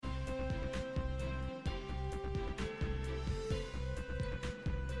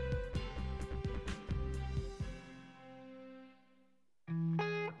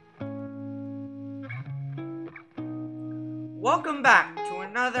Welcome back to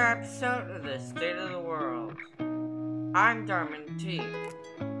another episode of the State of the World. I'm Darman T.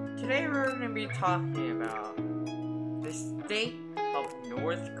 Today we're going to be talking about the state of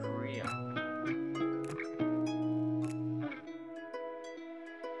North Korea.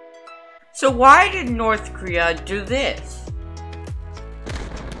 So why did North Korea do this?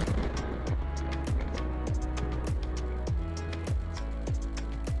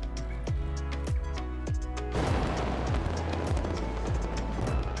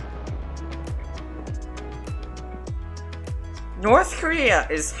 North Korea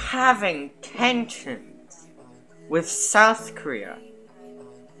is having tensions with South Korea.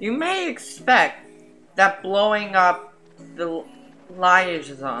 You may expect that blowing up the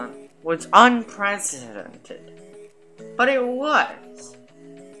liaison was unprecedented, but it was.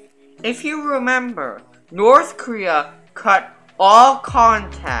 If you remember, North Korea cut all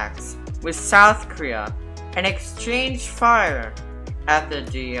contacts with South Korea and exchanged fire at the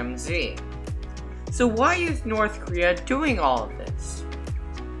DMZ. So why is North Korea doing all of this?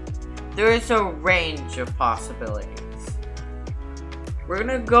 There is a range of possibilities. We're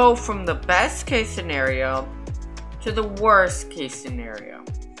gonna go from the best case scenario to the worst case scenario.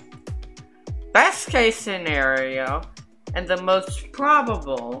 Best case scenario, and the most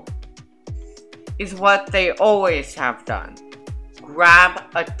probable, is what they always have done. Grab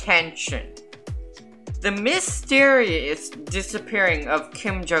attention. The mysterious disappearing of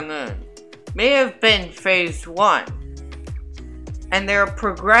Kim Jong-un may have been phase 1, and they're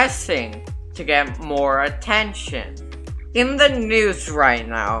progressing to get more attention. In the news right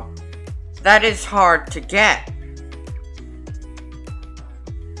now, that is hard to get.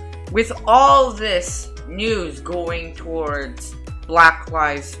 With all this news going towards Black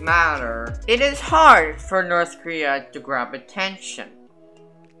Lives Matter, it is hard for North Korea to grab attention.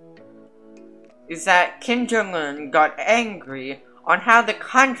 Is that Kim Jong-un got angry on how the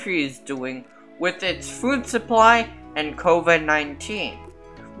country is doing with its food supply and COVID-19.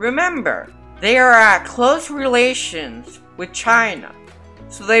 Remember, they are at close relations with China,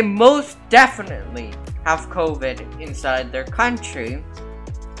 so they most definitely have COVID inside their country.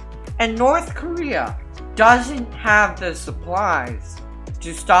 And North Korea doesn't have the supplies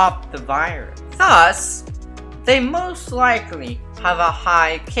to stop the virus. Thus, they most likely have a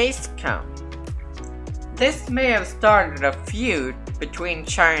high case count. This may have started a feud between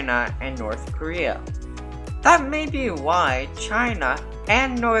China and North Korea. That may be why China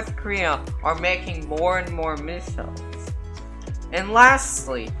and North Korea are making more and more missiles. And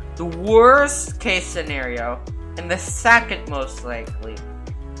lastly, the worst case scenario, and the second most likely,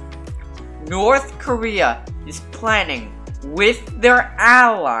 North Korea is planning with their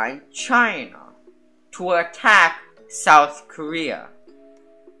ally China to attack South Korea.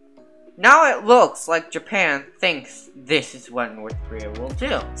 Now it looks like Japan thinks this is what North Korea will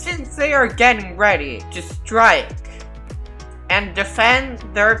do, since they are getting ready to strike and defend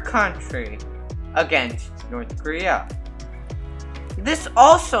their country against North Korea. This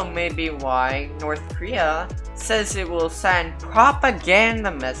also may be why North Korea says it will send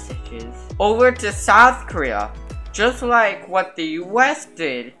propaganda messages over to South Korea, just like what the US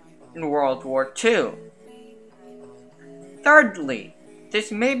did in World War II. Thirdly, this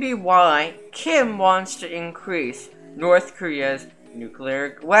may be why Kim wants to increase North Korea's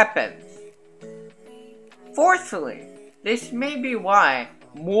nuclear weapons. Fourthly, this may be why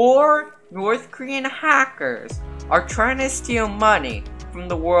more North Korean hackers are trying to steal money from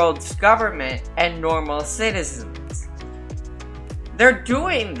the world's government and normal citizens. They're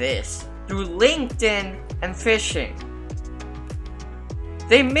doing this through LinkedIn and phishing.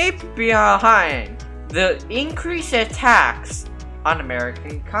 They may be behind the increased attacks on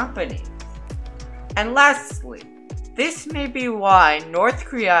American companies. And lastly, this may be why North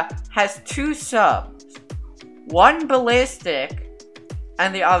Korea has 2 subs, one ballistic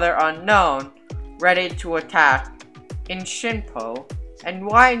and the other unknown, ready to attack in Sinpo, and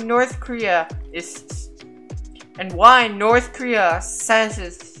why North Korea says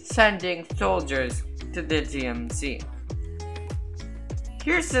it's sending soldiers to the DMZ.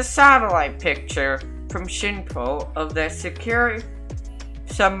 Here's the satellite picture from Sinpo of the secure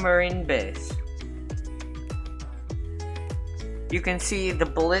submarine base. You can see the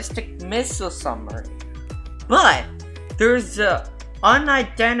ballistic missile submarine, but there's a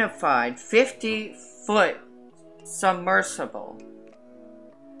unidentified 50-foot submersible.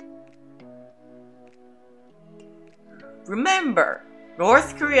 Remember,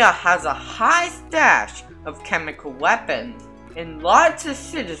 North Korea has a high stash of chemical weapons and lots of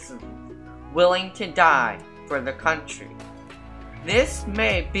citizens willing to die for the country. This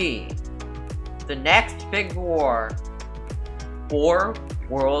may be the next big war or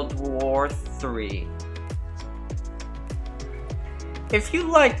World War III. If you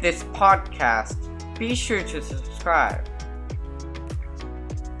like this podcast, be sure to subscribe.